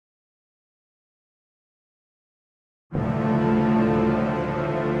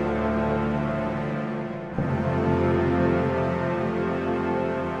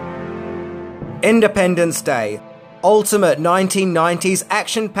Independence Day. Ultimate 1990s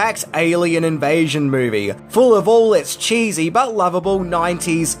action-packed alien invasion movie, full of all its cheesy but lovable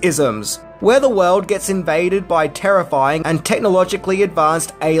 90s isms, where the world gets invaded by terrifying and technologically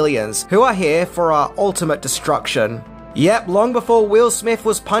advanced aliens who are here for our ultimate destruction. Yep, long before Will Smith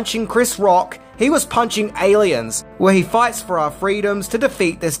was punching Chris Rock, he was punching aliens, where he fights for our freedoms to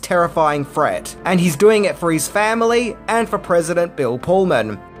defeat this terrifying threat, and he's doing it for his family and for President Bill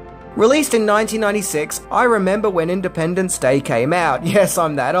Pullman. Released in 1996, I remember when Independence Day came out. Yes,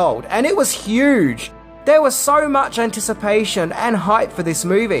 I'm that old. And it was huge. There was so much anticipation and hype for this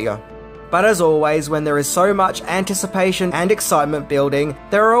movie. But as always, when there is so much anticipation and excitement building,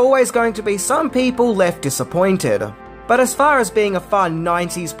 there are always going to be some people left disappointed. But as far as being a fun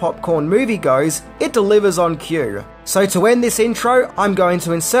 90s popcorn movie goes, it delivers on cue. So to end this intro, I'm going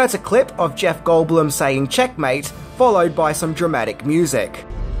to insert a clip of Jeff Goldblum saying checkmate, followed by some dramatic music.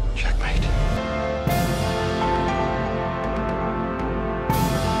 Checkmate.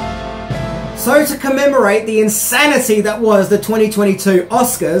 So to commemorate the insanity that was the 2022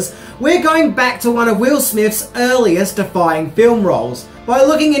 Oscars, we're going back to one of Will Smith's earliest defying film roles by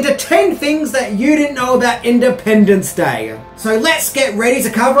looking into 10 things that you didn't know about Independence Day. So let's get ready to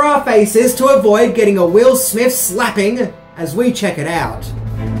cover our faces to avoid getting a Will Smith slapping as we check it out.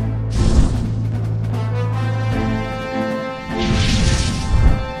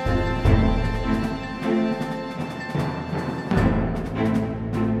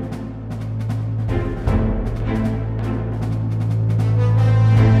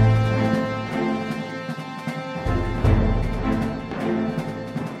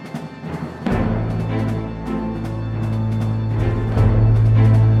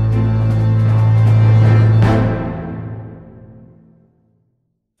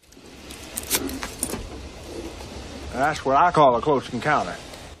 That's what I call a close encounter.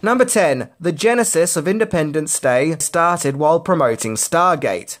 Number 10. The genesis of Independence Day started while promoting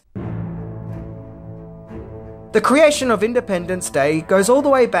Stargate. The creation of Independence Day goes all the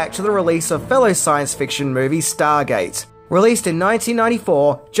way back to the release of fellow science fiction movie Stargate. Released in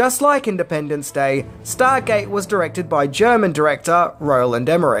 1994, just like Independence Day, Stargate was directed by German director Roland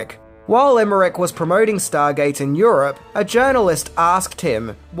Emmerich. While Emmerich was promoting Stargate in Europe, a journalist asked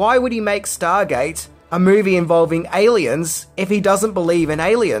him why would he make Stargate, a movie involving aliens, if he doesn't believe in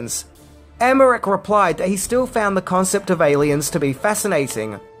aliens. Emmerich replied that he still found the concept of aliens to be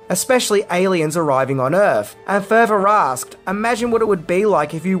fascinating, especially aliens arriving on Earth, and further asked, imagine what it would be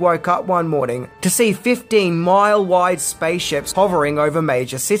like if you woke up one morning to see 15-mile-wide spaceships hovering over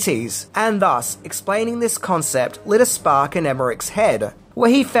major cities, and thus explaining this concept lit a spark in Emmerich's head, where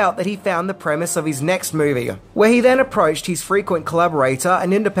he felt that he found the premise of his next movie, where he then approached his frequent collaborator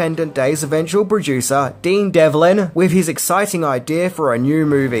and Independence Day's eventual producer, Dean Devlin, with his exciting idea for a new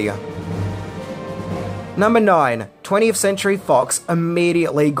movie. Number 9. 20th Century Fox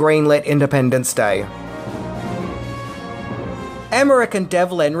immediately greenlit Independence Day. Emmerich and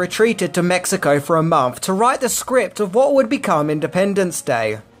Devlin retreated to Mexico for a month to write the script of what would become Independence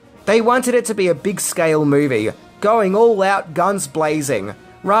Day. They wanted it to be a big-scale movie, going all out guns blazing,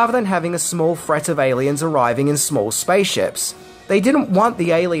 rather than having a small threat of aliens arriving in small spaceships. They didn't want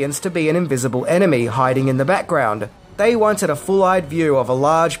the aliens to be an invisible enemy hiding in the background. They wanted a full-eyed view of a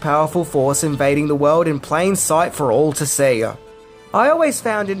large, powerful force invading the world in plain sight for all to see. I always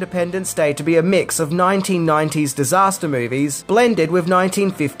found Independence Day to be a mix of 1990s disaster movies blended with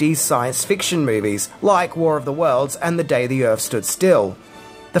 1950s science fiction movies, like War of the Worlds and The Day the Earth Stood Still.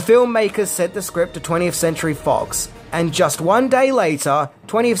 The filmmakers sent the script to 20th Century Fox, and just one day later,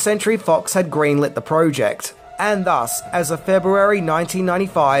 20th Century Fox had greenlit the project. And thus, as of February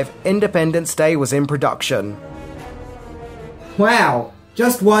 1995, Independence Day was in production. Wow,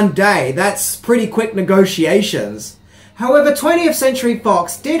 just one day, that's pretty quick negotiations. However, 20th Century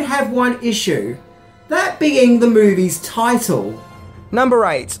Fox did have one issue, that being the movie's title. Number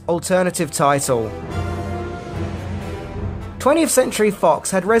 8. Alternative title. 20th Century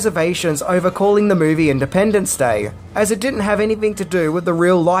Fox had reservations over calling the movie Independence Day, as it didn't have anything to do with the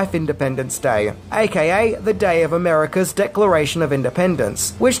real-life Independence Day, aka the day of America's Declaration of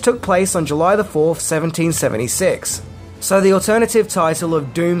Independence, which took place on July 4th, 1776. So the alternative title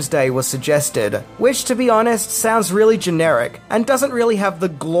of Doomsday was suggested, which to be honest sounds really generic and doesn't really have the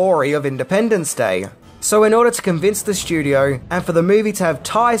glory of Independence Day. So in order to convince the studio, and for the movie to have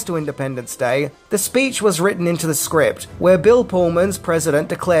ties to Independence Day, the speech was written into the script, where Bill Pullman's president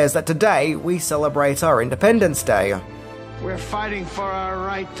declares that today we celebrate our Independence Day. We're fighting for our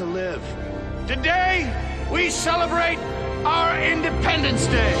right to live. Today, we celebrate our Independence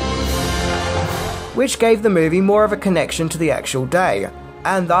Day. Which gave the movie more of a connection to the actual day.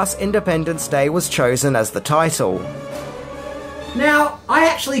 and thus Independence Day was chosen as the title. Now, I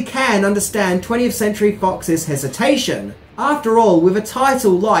actually can understand 20th Century Fox's hesitation. After all, with a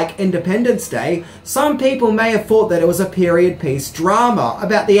title like Independence Day, some people may have thought that it was a period piece drama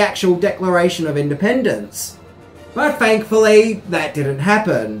about the actual Declaration of Independence. But thankfully, that didn't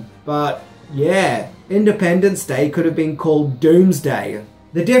happen. But yeah, Independence Day could have been called Doomsday.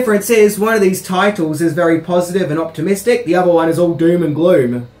 The difference is, one of these titles is very positive and optimistic, the other one is all doom and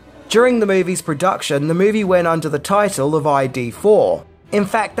gloom. During the movie's production, the movie went under the title of ID4. In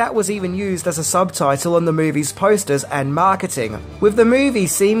fact, that was even used as a subtitle on the movie's posters and marketing, with the movie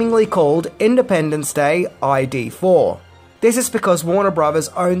seemingly called Independence Day ID4. This is because Warner Brothers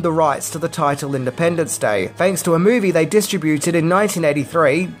owned the rights to the title Independence Day, thanks to a movie they distributed in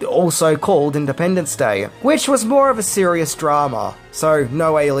 1983, also called Independence Day, which was more of a serious drama, so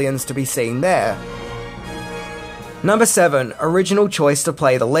no aliens to be seen there. Number 7. Original choice to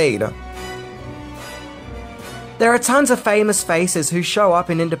play the lead. There are tons of famous faces who show up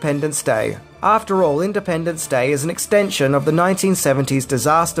in Independence Day. After all, Independence Day is an extension of the 1970s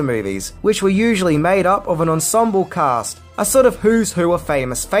disaster movies, which were usually made up of an ensemble cast, a sort of who's who of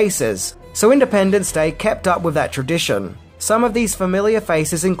famous faces. So Independence Day kept up with that tradition. Some of these familiar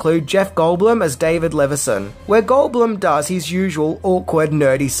faces include Jeff Goldblum as David Levison, where Goldblum does his usual awkward,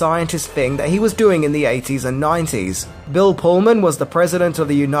 nerdy scientist thing that he was doing in the 80s and 90s. Bill Pullman was the President of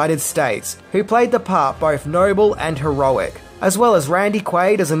the United States, who played the part both noble and heroic, as well as Randy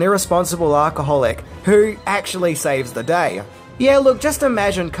Quaid as an irresponsible alcoholic, who actually saves the day. Yeah, look, just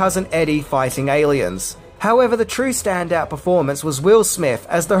imagine Cousin Eddie fighting aliens. However, the true standout performance was Will Smith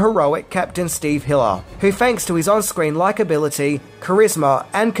as the heroic Captain Steve Hiller, who thanks to his on-screen likability, charisma,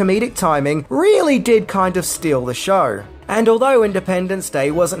 and comedic timing, really did kind of steal the show. And although Independence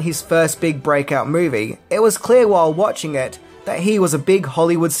Day wasn't his first big breakout movie, it was clear while watching it that he was a big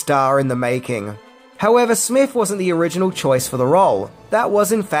Hollywood star in the making. However, Smith wasn't the original choice for the role. That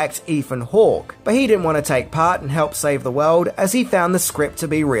was in fact Ethan Hawke, but he didn't want to take part and help save the world as he found the script to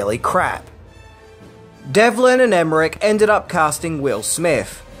be really crap. Devlin and Emmerich ended up casting Will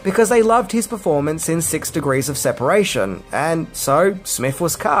Smith, because they loved his performance in 6 Degrees of Separation, and so Smith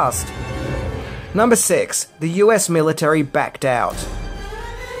was cast. Number 6. The US military backed out.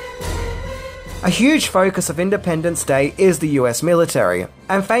 A huge focus of Independence Day is the US military,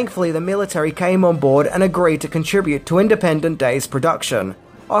 and thankfully the military came on board and agreed to contribute to Independence Day's production,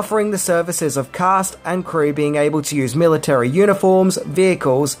 offering the services of cast and crew being able to use military uniforms,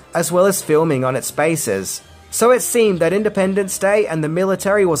 vehicles, as well as filming on its bases. So it seemed that Independence Day and the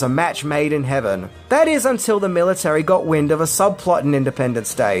military was a match made in heaven. That is until the military got wind of a subplot in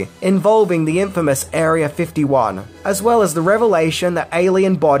Independence Day, involving the infamous Area 51, as well as the revelation that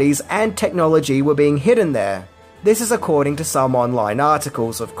alien bodies and technology were being hidden there. This is according to some online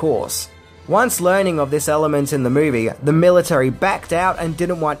articles, of course. Once learning of this element in the movie, the military backed out and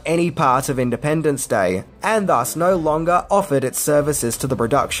didn't want any part of Independence Day, and thus no longer offered its services to the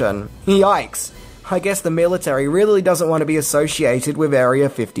production. Yikes! I guess the military really doesn't want to be associated with Area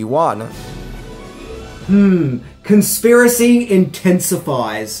 51. Conspiracy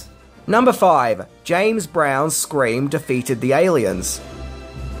intensifies. Number 5. James Brown's Scream defeated the aliens.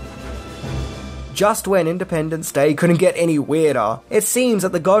 Just when Independence Day couldn't get any weirder, it seems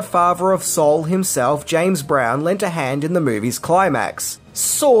that the godfather of soul himself, James Brown, lent a hand in the movie's climax.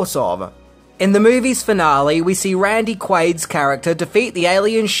 Sort of. In the movie's finale, we see Randy Quaid's character defeat the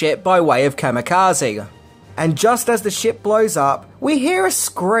alien ship by way of kamikaze. And just as the ship blows up, we hear a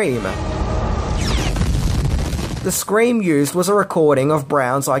scream. The scream used was a recording of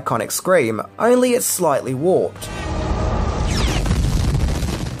Brown's iconic scream, only it's slightly warped.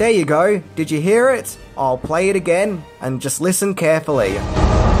 There you go, did you hear it? I'll play it again, and just listen carefully.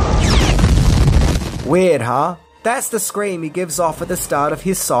 Weird, huh? That's the scream he gives off at the start of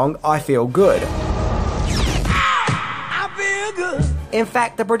his song, I Feel Good. I feel good. In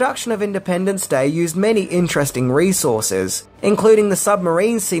fact, the production of Independence Day used many interesting resources, including the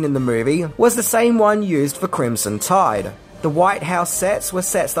submarine scene in the movie was the same one used for Crimson Tide. The White House sets were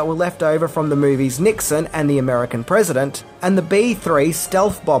sets that were left over from the movies Nixon and the American President, and the B-3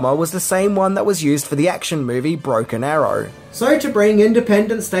 stealth bomber was the same one that was used for the action movie Broken Arrow. So to bring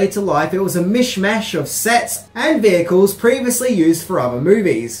Independence Day to life, it was a mishmash of sets and vehicles previously used for other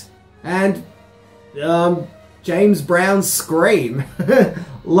movies. And, James Brown's Scream.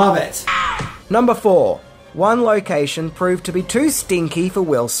 Love it. Number 4. One location proved to be too stinky for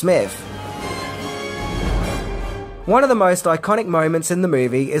Will Smith. One of the most iconic moments in the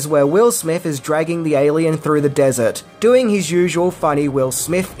movie is where Will Smith is dragging the alien through the desert, doing his usual funny Will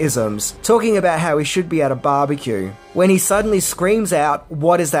Smith-isms, talking about how he should be at a barbecue, when he suddenly screams out,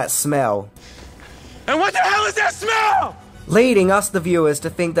 "What is that smell?" And what the hell is that smell? Leading us, the viewers, to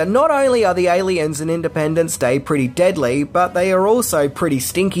think that not only are the aliens in Independence Day pretty deadly, but they are also pretty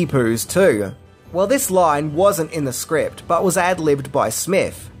stinky poos too. Well, this line wasn't in the script, but was ad-libbed by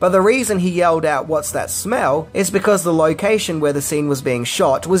Smith. But the reason he yelled out, "What's that smell?" is because the location where the scene was being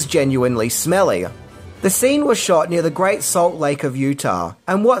shot was genuinely smelly. The scene was shot near the Great Salt Lake of Utah,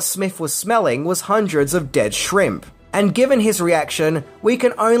 and what Smith was smelling was hundreds of dead shrimp. And given his reaction, we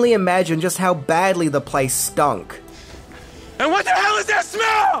can only imagine just how badly the place stunk. And what the hell is that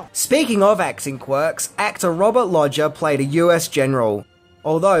smell? Speaking of acting quirks, actor Robert Lodger played a US general.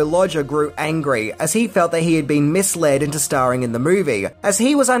 Although Lodger grew angry as he felt that he had been misled into starring in the movie, as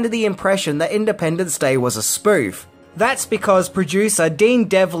he was under the impression that Independence Day was a spoof. That's because producer Dean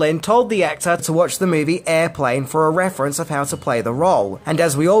Devlin told the actor to watch the movie Airplane for a reference of how to play the role, and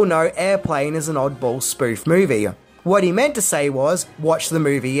as we all know, Airplane is an oddball spoof movie. What he meant to say was, watch the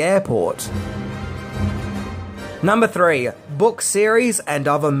movie Airport. Number 3. Book series and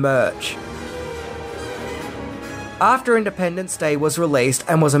other merch. After Independence Day was released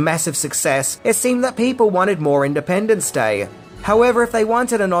and was a massive success, it seemed that people wanted more Independence Day. However, if they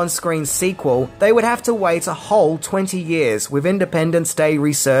wanted an on-screen sequel, they would have to wait a whole 20 years with Independence Day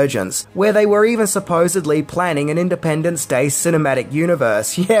Resurgence, where they were even supposedly planning an Independence Day cinematic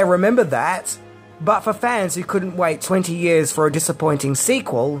universe. Yeah, remember that? But for fans who couldn't wait 20 years for a disappointing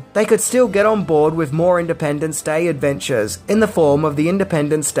sequel, they could still get on board with more Independence Day adventures in the form of the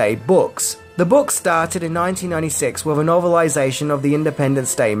Independence Day books. The book started in 1996 with a novelization of the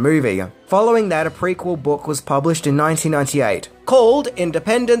Independence Day movie. Following that, a prequel book was published in 1998, called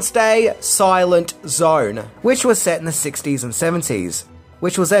Independence Day Silent Zone, which was set in the 60s and 70s,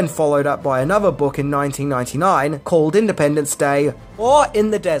 which was then followed up by another book in 1999 called Independence Day or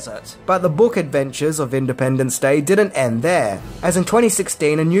In the Desert. But the book adventures of Independence Day didn't end there, as in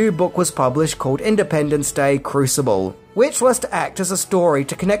 2016 a new book was published called Independence Day Crucible, which was to act as a story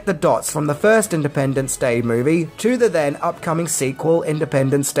to connect the dots from the first Independence Day movie to the then upcoming sequel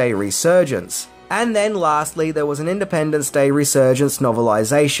Independence Day Resurgence. And then lastly, there was an Independence Day Resurgence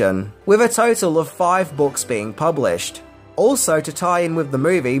novelization, with a total of 5 books being published. Also, to tie in with the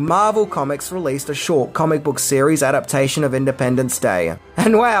movie, Marvel Comics released a short comic book series adaptation of Independence Day.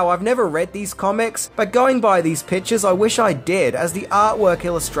 And wow, I've never read these comics, but going by these pictures I wish I did, as the artwork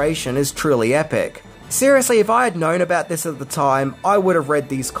illustration is truly epic. Seriously, if I had known about this at the time, I would have read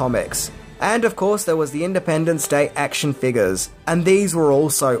these comics. And of course there was the Independence Day action figures, and these were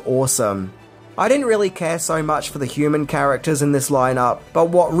also awesome. I didn't really care so much for the human characters in this lineup, but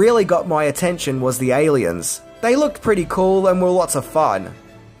what really got my attention was the aliens. They looked pretty cool and were lots of fun.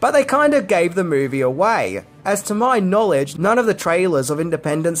 But they kinda gave the movie away, as to my knowledge, none of the trailers of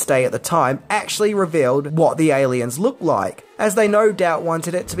Independence Day at the time actually revealed what the aliens looked like, as they no doubt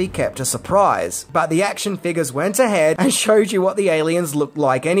wanted it to be kept a surprise. But the action figures went ahead and showed you what the aliens looked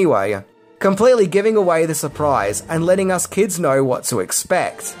like anyway, completely giving away the surprise and letting us kids know what to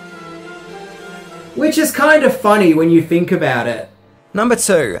expect. Which is kind of funny when you think about it. Number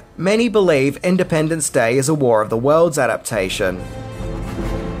 2. Many believe Independence Day is a War of the Worlds adaptation.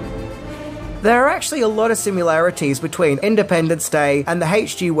 There are actually a lot of similarities between Independence Day and the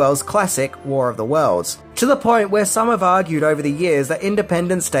H.G. Wells classic War of the Worlds, to the point where some have argued over the years that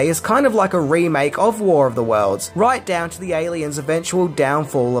Independence Day is kind of like a remake of War of the Worlds, right down to the aliens' eventual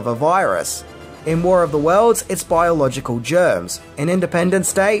downfall of a virus. In War of the Worlds, it's biological germs. In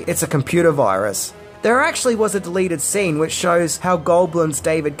Independence Day, it's a computer virus. There actually was a deleted scene which shows how Goldblum's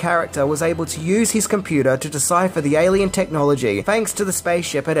David character was able to use his computer to decipher the alien technology thanks to the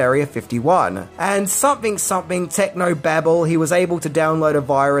spaceship at Area 51. And something techno-babble, he was able to download a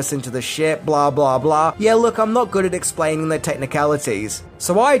virus into the ship, blah blah blah. Yeah, look, I'm not good at explaining the technicalities,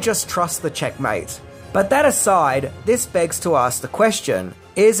 so I just trust the checkmate. But that aside, this begs to ask the question,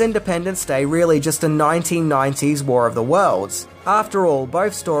 is Independence Day really just a 1990s War of the Worlds? After all,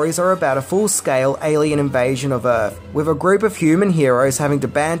 both stories are about a full-scale alien invasion of Earth, with a group of human heroes having to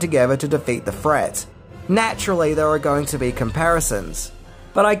band together to defeat the threat. Naturally, there are going to be comparisons.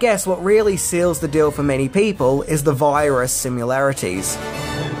 But I guess what really seals the deal for many people is the virus similarities.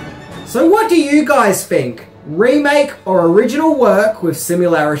 So what do you guys think? Remake or original work with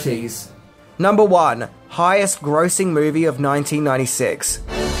similarities? Number 1. Highest grossing movie of 1996.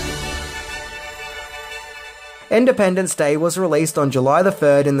 Independence Day was released on July the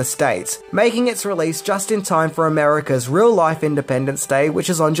 3rd in the States, making its release just in time for America's real-life Independence Day, which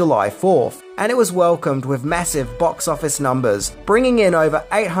is on July 4th. and it was welcomed with massive box office numbers, bringing in over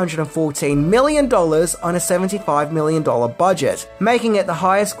 $814 million on a $75 million budget, making it the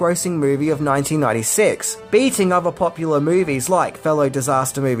highest grossing movie of 1996, beating other popular movies like fellow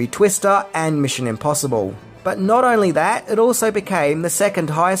disaster movie Twister and Mission Impossible. But not only that, it also became the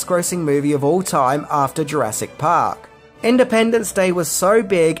second highest grossing movie of all time after Jurassic Park. Independence Day was so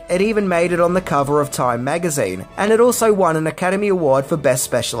big, it even made it on the cover of Time magazine, and it also won an Academy Award for Best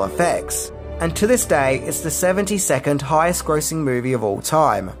Special Effects. And to this day, it's the 72nd highest grossing movie of all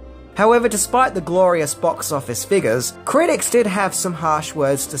time. However, despite the glorious box office figures, critics did have some harsh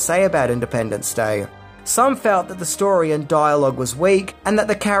words to say about Independence Day. Some felt that the story and dialogue was weak, and that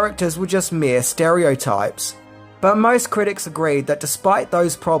the characters were just mere stereotypes. But most critics agreed that despite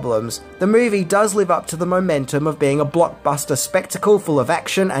those problems, the movie does live up to the momentum of being a blockbuster spectacle full of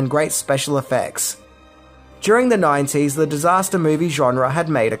action and great special effects. During the 90s, the disaster movie genre had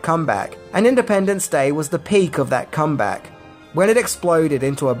made a comeback, and Independence Day was the peak of that comeback, when it exploded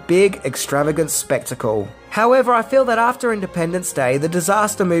into a big, extravagant spectacle. However, I feel that after Independence Day, the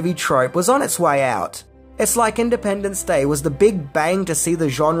disaster movie trope was on its way out. It's like Independence Day was the big bang to see the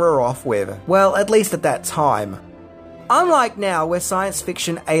genre off with, well, at least at that time. Unlike now, where science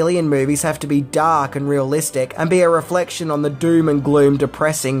fiction alien movies have to be dark and realistic and be a reflection on the doom and gloom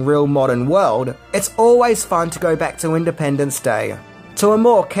depressing real modern world, it's always fun to go back to Independence Day, to a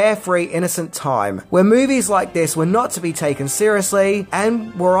more carefree, innocent time, where movies like this were not to be taken seriously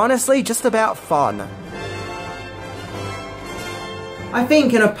and were honestly just about fun. I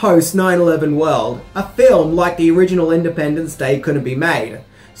think in a post 9/11 world, a film like the original Independence Day couldn't be made.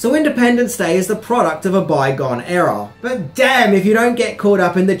 So Independence Day is the product of a bygone era. But damn if you don't get caught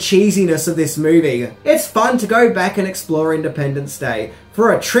up in the cheesiness of this movie. It's fun to go back and explore Independence Day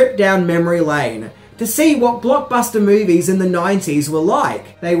for a trip down memory lane, to see what blockbuster movies in the 90s were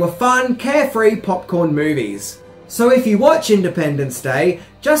like. They were fun, carefree popcorn movies. So if you watch Independence Day,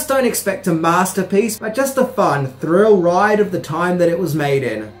 just don't expect a masterpiece, but just a fun, thrill ride of the time that it was made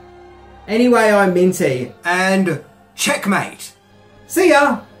in. Anyway, I'm Minty, And checkmate! see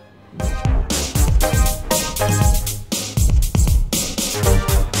ya!